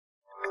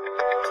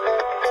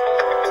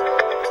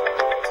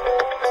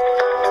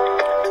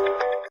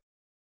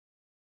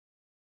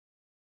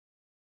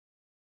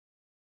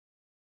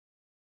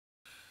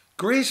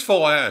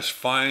Graceful ash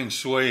fine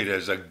suede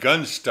has a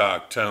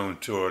gunstock tone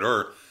to it,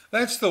 or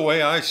that's the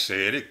way I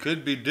see it. It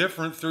could be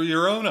different through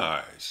your own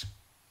eyes.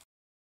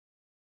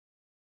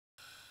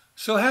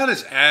 So how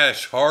does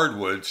ash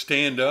hardwood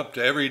stand up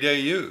to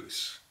everyday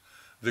use?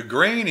 The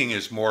graining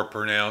is more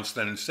pronounced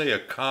than, say, a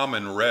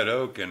common red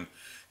oak and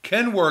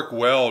can work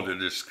well to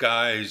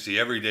disguise the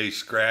everyday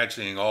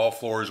scratching all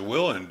floors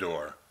will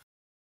endure.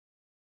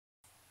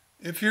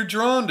 If you're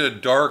drawn to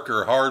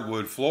darker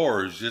hardwood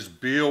floors, just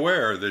be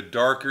aware the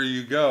darker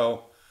you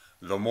go,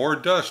 the more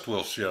dust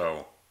will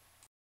show.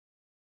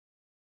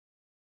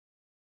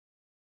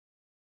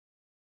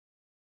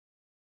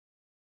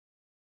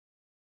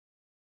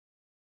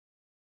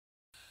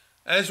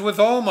 As with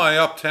all my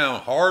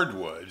uptown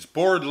hardwoods,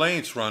 board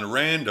lengths run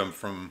random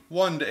from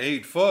 1 to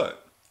 8 foot.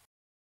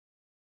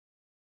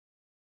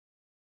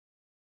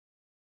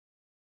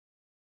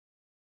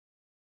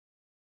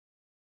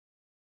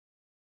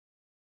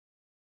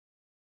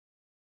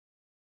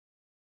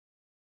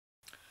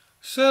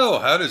 So,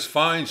 how does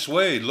fine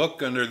suede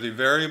look under the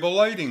variable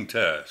lighting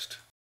test?